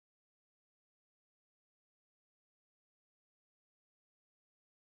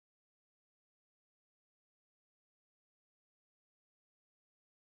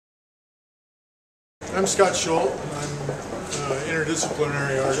I'm Scott Schuldt. I'm an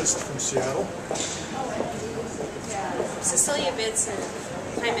interdisciplinary artist from Seattle. Cecilia Bitz, a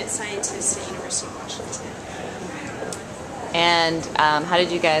climate scientist at University of Washington. And how did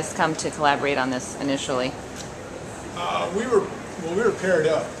you guys come to collaborate on this initially? We were paired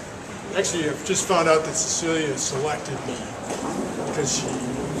up. Actually, I've just found out that Cecilia selected me because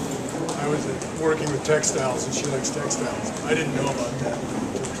I was working with textiles and she likes textiles. I didn't know about that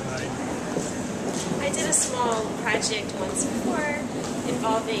until tonight. I did a small project once before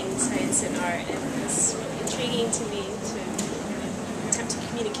involving science and art, and it was really intriguing to me to attempt to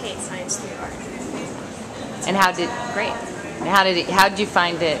communicate science through art. And how did you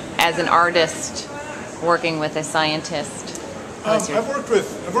find it as an artist working with a scientist? I've worked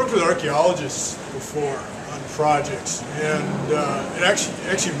with archaeologists before on projects, and it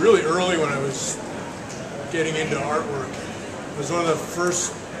actually really early when I was getting into artwork. It was one of the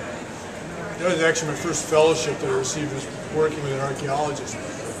first. That was actually my first fellowship that I received, was working with an archaeologist,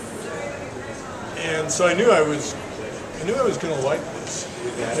 and so I knew I was going to like this.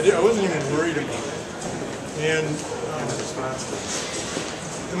 I wasn't even worried about it. And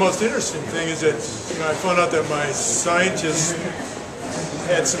the most interesting thing is that I found out that my scientist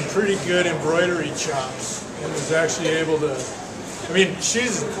had some pretty good embroidery chops and was actually able to. I mean,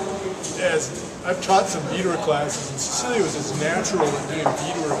 I've taught some beadwork classes, and Cecilia was as natural at doing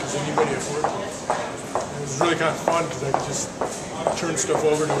beadwork as anybody I've worked with. And it was really kind of fun because I could just turn stuff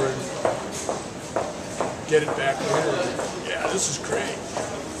over to her and get it back later. Yeah, this is great.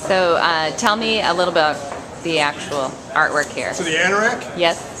 So tell me a little bit about the actual artwork here. So the anorak?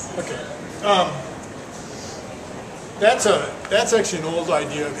 Yes. Okay. That's actually an old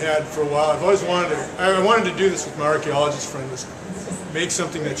idea I've had for a while. I've always wanted to do this with my archaeologist friend, was make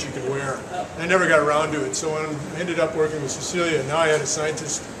something that you could wear. I never got around to it, so when I ended up working with Cecilia, and now I had a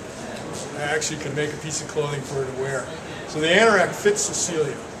scientist, I actually could make a piece of clothing for her to wear. So the anorak fits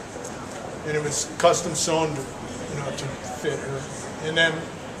Cecilia, and it was custom sewn to fit her. And then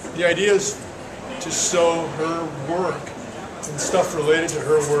the idea is to sew her work and stuff related to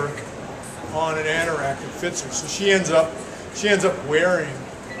her work on an anorak that fits her. So she ends up wearing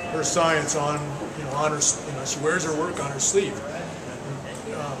her science on her. She wears her work on her sleeve.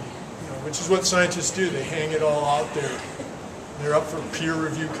 Which is what scientists do. They hang it all out there. They're up for peer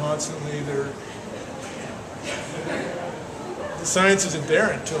review constantly. The science isn't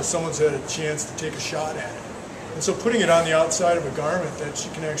there until someone's had a chance to take a shot at it. And so putting it on the outside of a garment that she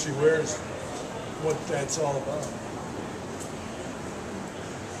can actually wear is what that's all about.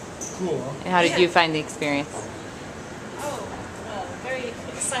 Cool, huh? And how did you find the experience? Very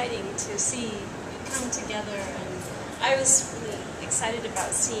exciting to see it come together, and I was really excited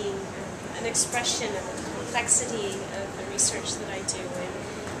about seeing an expression of the complexity of the research that I do,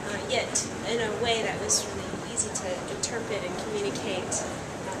 and yet in a way that was really easy to interpret and communicate.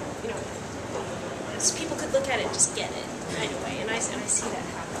 So people could look at it and just get it right away, and I see that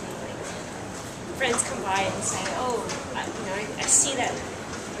happening. Like, friends come by and say, "Oh, I see that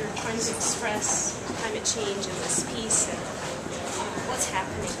you're trying to express climate change in this piece, and what's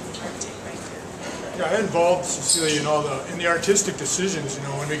happening in the Arctic right now." Yeah, I involved Cecilia in the artistic decisions.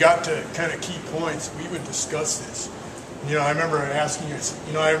 When we got to kind of key points, we would discuss this. I remember asking you.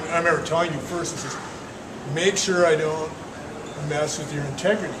 I remember telling you first. I says, make sure I don't mess with your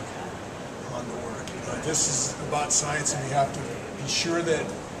integrity on the work. This is about science, and we have to be sure that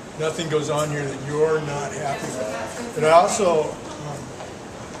nothing goes on here that you're not happy with. But I also,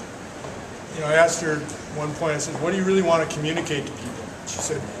 I asked her at one point. I said, "What do you really want to communicate to people?" She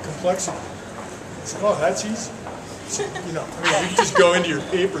said, "Complexity." I said, "Oh, that's easy." So, we can just go into your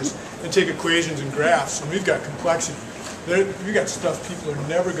papers and take equations and graphs, and we've got complexity. We've got stuff people are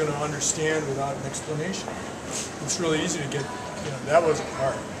never going to understand without an explanation. It's really easy to get. That wasn't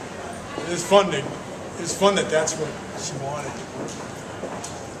hard. It was fun that that's what she wanted.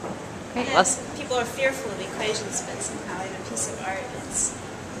 Great. Well, people are fearful of equations, but somehow in a piece of art, it's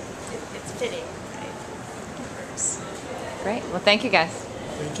fitting, right? It works. Great. Well, thank you guys.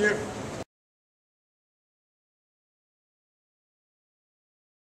 Thank you.